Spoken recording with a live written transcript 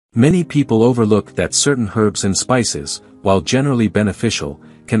Many people overlook that certain herbs and spices, while generally beneficial,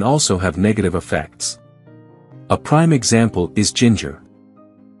 can also have negative effects. A prime example is ginger.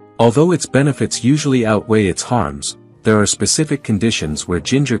 Although its benefits usually outweigh its harms, there are specific conditions where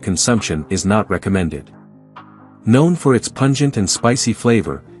ginger consumption is not recommended. Known for its pungent and spicy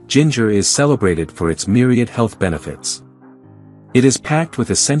flavor, ginger is celebrated for its myriad health benefits. It is packed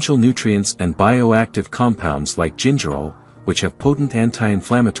with essential nutrients and bioactive compounds like gingerol, which have potent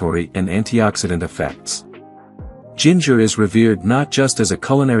anti-inflammatory and antioxidant effects. Ginger is revered not just as a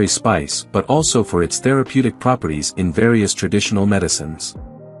culinary spice but also for its therapeutic properties in various traditional medicines.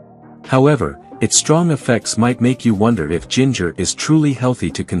 However, its strong effects might make you wonder if ginger is truly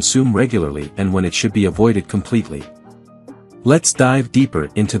healthy to consume regularly and when it should be avoided completely. Let's dive deeper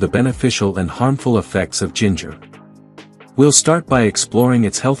into the beneficial and harmful effects of ginger. We'll start by exploring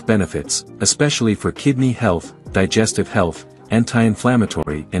its health benefits, especially for kidney health, digestive health,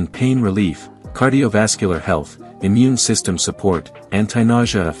 anti-inflammatory and pain relief, cardiovascular health, immune system support,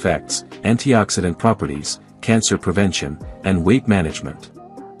 anti-nausea effects, antioxidant properties, cancer prevention, and weight management.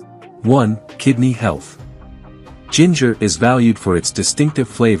 1. Kidney health. Ginger is valued for its distinctive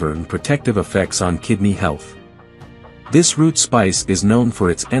flavor and protective effects on kidney health. This root spice is known for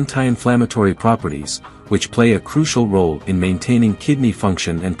its anti-inflammatory properties, which play a crucial role in maintaining kidney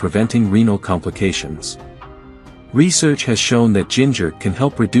function and preventing renal complications. Research has shown that ginger can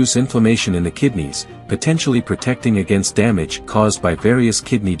help reduce inflammation in the kidneys, potentially protecting against damage caused by various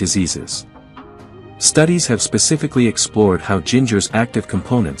kidney diseases. Studies have specifically explored how ginger's active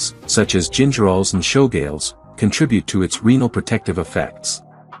components, such as gingerols and showgales, contribute to its renal protective effects.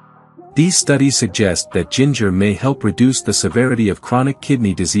 These studies suggest that ginger may help reduce the severity of chronic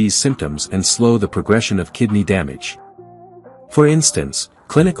kidney disease symptoms and slow the progression of kidney damage. For instance,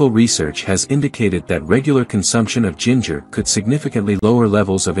 clinical research has indicated that regular consumption of ginger could significantly lower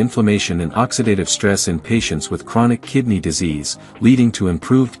levels of inflammation and oxidative stress in patients with chronic kidney disease, leading to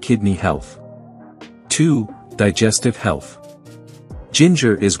improved kidney health. 2. Digestive health.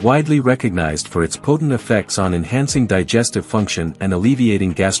 Ginger is widely recognized for its potent effects on enhancing digestive function and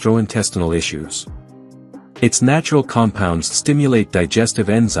alleviating gastrointestinal issues. Its natural compounds stimulate digestive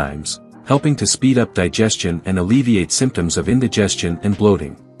enzymes, helping to speed up digestion and alleviate symptoms of indigestion and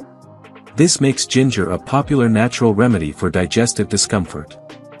bloating. This makes ginger a popular natural remedy for digestive discomfort.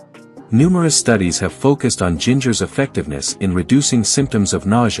 Numerous studies have focused on ginger's effectiveness in reducing symptoms of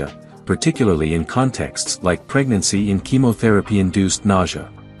nausea, particularly in contexts like pregnancy and chemotherapy-induced nausea.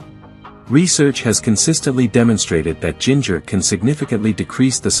 Research has consistently demonstrated that ginger can significantly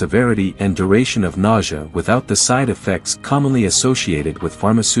decrease the severity and duration of nausea without the side effects commonly associated with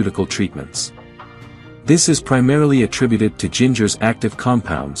pharmaceutical treatments. This is primarily attributed to ginger's active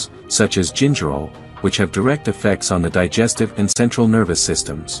compounds, such as gingerol, which have direct effects on the digestive and central nervous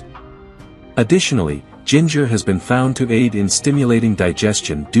systems. Additionally, ginger has been found to aid in stimulating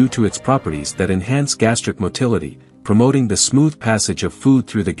digestion due to its properties that enhance gastric motility, promoting the smooth passage of food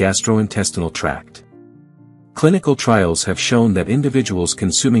through the gastrointestinal tract. Clinical trials have shown that individuals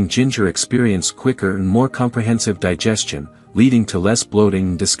consuming ginger experience quicker and more comprehensive digestion, leading to less bloating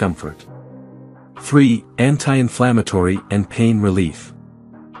and discomfort. 3. Anti-inflammatory and pain relief.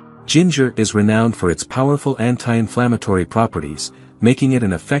 Ginger is renowned for its powerful anti-inflammatory properties, making it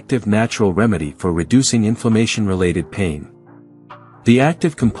an effective natural remedy for reducing inflammation-related pain. The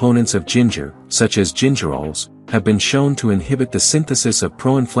active components of ginger, such as gingerols, have been shown to inhibit the synthesis of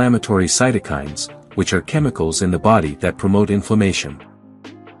pro-inflammatory cytokines, which are chemicals in the body that promote inflammation.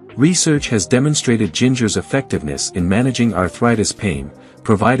 Research has demonstrated ginger's effectiveness in managing arthritis pain,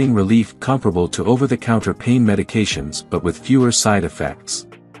 providing relief comparable to over-the-counter pain medications but with fewer side effects.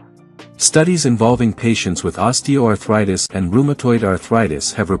 Studies involving patients with osteoarthritis and rheumatoid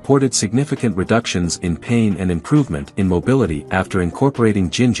arthritis have reported significant reductions in pain and improvement in mobility after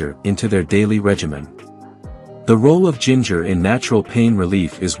incorporating ginger into their daily regimen. The role of ginger in natural pain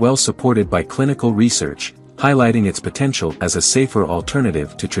relief is well supported by clinical research, highlighting its potential as a safer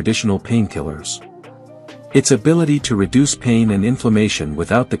alternative to traditional painkillers. Its ability to reduce pain and inflammation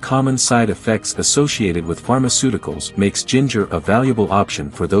without the common side effects associated with pharmaceuticals makes ginger a valuable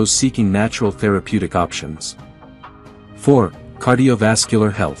option for those seeking natural therapeutic options. 4.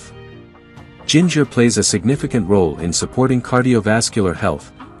 Cardiovascular health. Ginger plays a significant role in supporting cardiovascular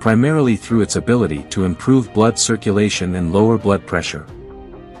health, primarily through its ability to improve blood circulation and lower blood pressure.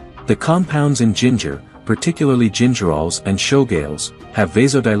 The compounds in ginger, particularly gingerols and showgales, have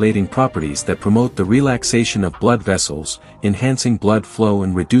vasodilating properties that promote the relaxation of blood vessels, enhancing blood flow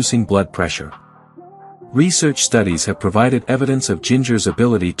and reducing blood pressure. Research studies have provided evidence of ginger's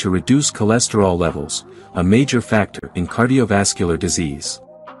ability to reduce cholesterol levels, a major factor in cardiovascular disease.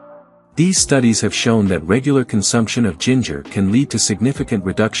 These studies have shown that regular consumption of ginger can lead to significant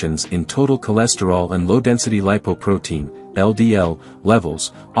reductions in total cholesterol and low-density lipoprotein, LDL,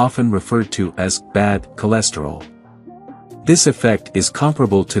 levels, often referred to as bad cholesterol. This effect is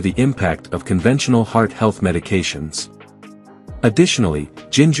comparable to the impact of conventional heart health medications. Additionally,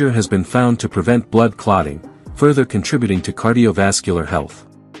 ginger has been found to prevent blood clotting, further contributing to cardiovascular health.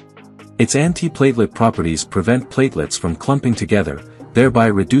 Its antiplatelet properties prevent platelets from clumping together, thereby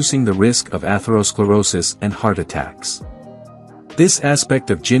reducing the risk of atherosclerosis and heart attacks. This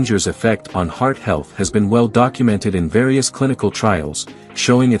aspect of ginger's effect on heart health has been well documented in various clinical trials,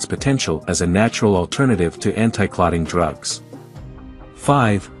 showing its potential as a natural alternative to anti-clotting drugs.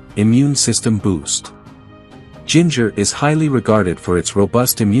 5. Immune system boost. Ginger is highly regarded for its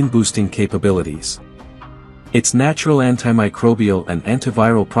robust immune-boosting capabilities. Its natural antimicrobial and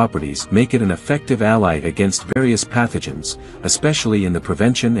antiviral properties make it an effective ally against various pathogens, especially in the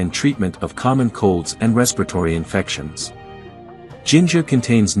prevention and treatment of common colds and respiratory infections. Ginger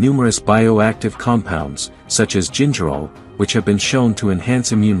contains numerous bioactive compounds, such as gingerol, which have been shown to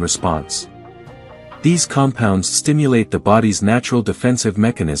enhance immune response. These compounds stimulate the body's natural defensive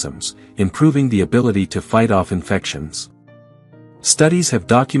mechanisms, improving the ability to fight off infections. Studies have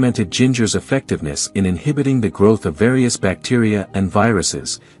documented ginger's effectiveness in inhibiting the growth of various bacteria and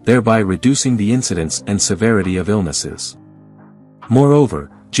viruses, thereby reducing the incidence and severity of illnesses.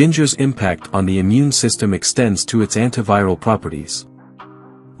 Moreover, ginger's impact on the immune system extends to its antiviral properties.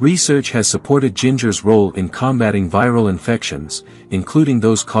 Research has supported ginger's role in combating viral infections, including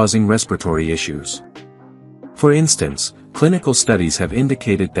those causing respiratory issues. For instance, clinical studies have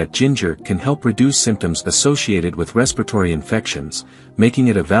indicated that ginger can help reduce symptoms associated with respiratory infections, making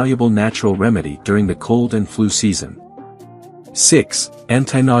it a valuable natural remedy during the cold and flu season. 6.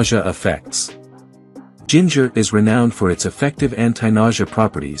 Anti-nausea effects. Ginger is renowned for its effective anti-nausea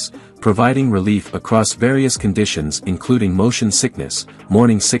properties, providing relief across various conditions including motion sickness,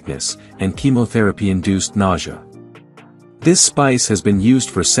 morning sickness, and chemotherapy-induced nausea. This spice has been used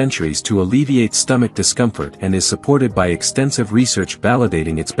for centuries to alleviate stomach discomfort and is supported by extensive research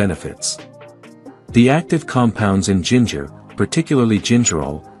validating its benefits. The active compounds in ginger, particularly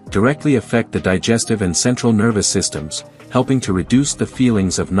gingerol, directly affect the digestive and central nervous systems, helping to reduce the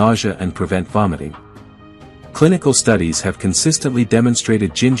feelings of nausea and prevent vomiting. Clinical studies have consistently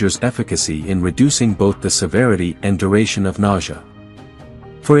demonstrated ginger's efficacy in reducing both the severity and duration of nausea.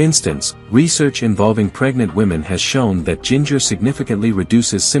 For instance, research involving pregnant women has shown that ginger significantly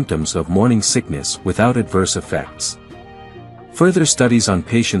reduces symptoms of morning sickness without adverse effects. Further studies on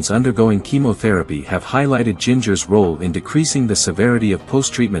patients undergoing chemotherapy have highlighted ginger's role in decreasing the severity of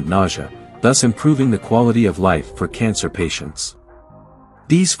post-treatment nausea, thus improving the quality of life for cancer patients.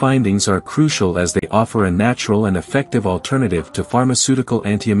 These findings are crucial as they offer a natural and effective alternative to pharmaceutical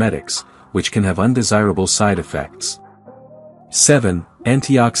antiemetics, which can have undesirable side effects. 7.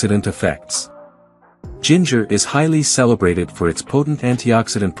 Antioxidant effects. Ginger is highly celebrated for its potent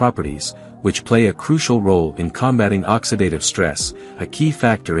antioxidant properties, which play a crucial role in combating oxidative stress, a key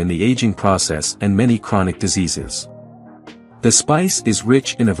factor in the aging process and many chronic diseases. The spice is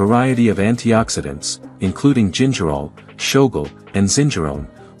rich in a variety of antioxidants, including gingerol, shogal, and zingerone,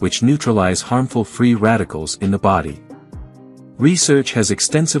 which neutralize harmful free radicals in the body. Research has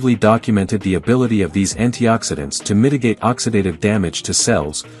extensively documented the ability of these antioxidants to mitigate oxidative damage to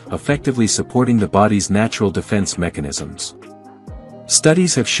cells, effectively supporting the body's natural defense mechanisms.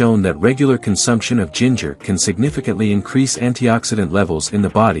 Studies have shown that regular consumption of ginger can significantly increase antioxidant levels in the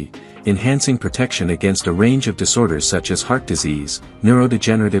body, enhancing protection against a range of disorders such as heart disease,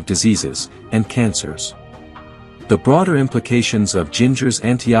 neurodegenerative diseases, and cancers. The broader implications of ginger's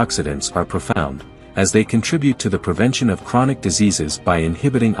antioxidants are profound, as they contribute to the prevention of chronic diseases by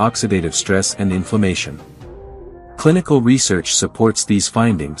inhibiting oxidative stress and inflammation. Clinical research supports these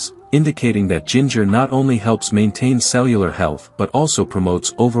findings, indicating that ginger not only helps maintain cellular health but also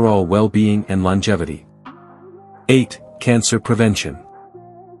promotes overall well-being and longevity. 8. Cancer prevention.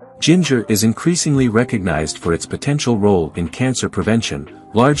 Ginger is increasingly recognized for its potential role in cancer prevention,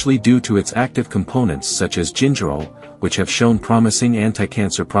 largely due to its active components such as gingerol, which have shown promising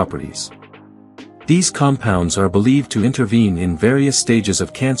anti-cancer properties. These compounds are believed to intervene in various stages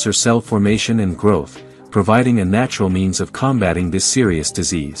of cancer cell formation and growth, providing a natural means of combating this serious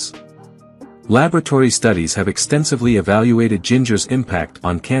disease. Laboratory studies have extensively evaluated ginger's impact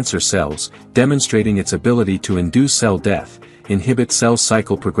on cancer cells, demonstrating its ability to induce cell death, inhibit cell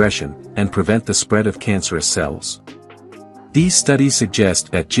cycle progression, and prevent the spread of cancerous cells. These studies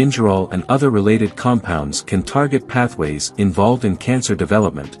suggest that gingerol and other related compounds can target pathways involved in cancer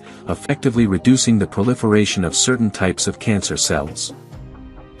development, effectively reducing the proliferation of certain types of cancer cells.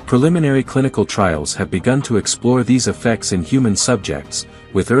 Preliminary clinical trials have begun to explore these effects in human subjects,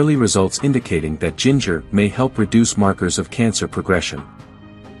 with early results indicating that ginger may help reduce markers of cancer progression.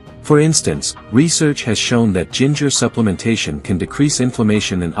 For instance, research has shown that ginger supplementation can decrease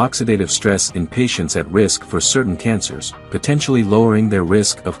inflammation and oxidative stress in patients at risk for certain cancers, potentially lowering their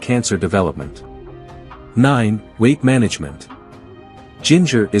risk of cancer development. 9. Weight management.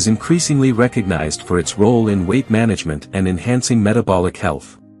 Ginger is increasingly recognized for its role in weight management and enhancing metabolic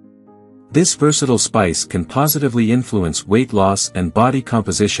health. This versatile spice can positively influence weight loss and body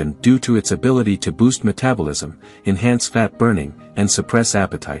composition due to its ability to boost metabolism, enhance fat burning, and suppress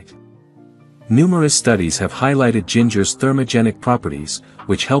appetite. Numerous studies have highlighted ginger's thermogenic properties,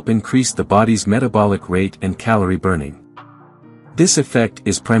 which help increase the body's metabolic rate and calorie burning. This effect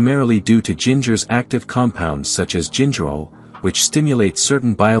is primarily due to ginger's active compounds such as gingerol, which stimulates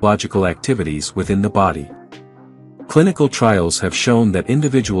certain biological activities within the body. Clinical trials have shown that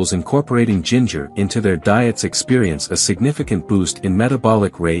individuals incorporating ginger into their diets experience a significant boost in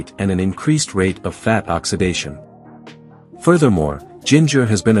metabolic rate and an increased rate of fat oxidation. Furthermore, ginger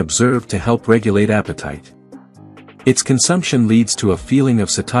has been observed to help regulate appetite. Its consumption leads to a feeling of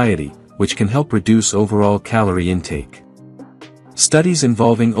satiety, which can help reduce overall calorie intake. Studies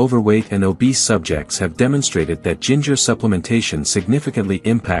involving overweight and obese subjects have demonstrated that ginger supplementation significantly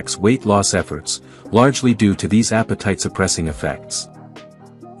impacts weight loss efforts, largely due to these appetite-suppressing effects.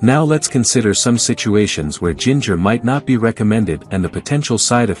 Now let's consider some situations where ginger might not be recommended and the potential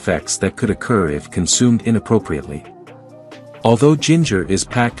side effects that could occur if consumed inappropriately. Although ginger is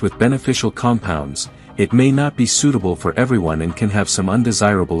packed with beneficial compounds, it may not be suitable for everyone and can have some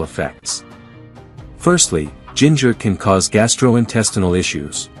undesirable effects. Firstly, ginger can cause gastrointestinal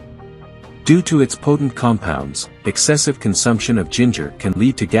issues. Due to its potent compounds, excessive consumption of ginger can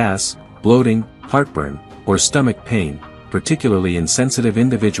lead to gas, bloating, heartburn, or stomach pain, particularly in sensitive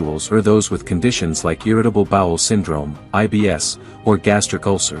individuals or those with conditions like irritable bowel syndrome, IBS, or gastric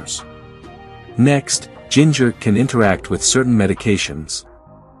ulcers. Next, ginger can interact with certain medications.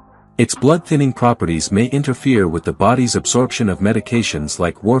 Its blood-thinning properties may interfere with the body's absorption of medications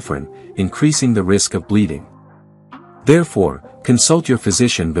like warfarin, increasing the risk of bleeding. Therefore, consult your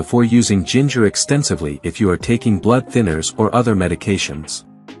physician before using ginger extensively if you are taking blood thinners or other medications.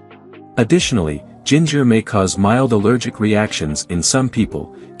 Additionally, ginger may cause mild allergic reactions in some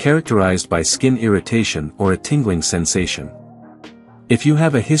people, characterized by skin irritation or a tingling sensation. If you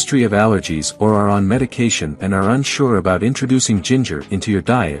have a history of allergies or are on medication and are unsure about introducing ginger into your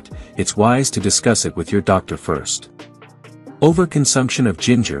diet, it's wise to discuss it with your doctor first. Overconsumption of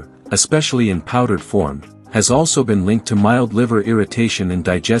ginger, especially in powdered form, has also been linked to mild liver irritation and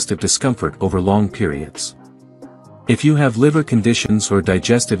digestive discomfort over long periods. If you have liver conditions or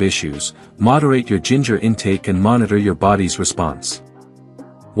digestive issues, moderate your ginger intake and monitor your body's response.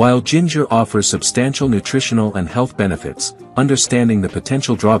 While ginger offers substantial nutritional and health benefits, understanding the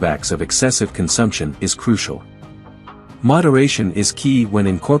potential drawbacks of excessive consumption is crucial. Moderation is key when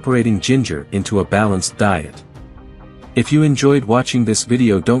incorporating ginger into a balanced diet. If you enjoyed watching this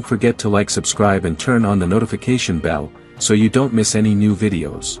video, don't forget to like, subscribe and turn on the notification bell, so you don't miss any new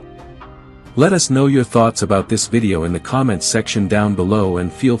videos. Let us know your thoughts about this video in the comments section down below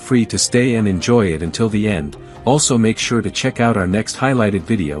and feel free to stay and enjoy it until the end. Also make sure to check out our next highlighted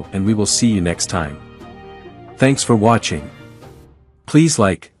video and we will see you next time. Thanks for watching. Please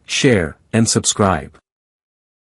like, share, and subscribe.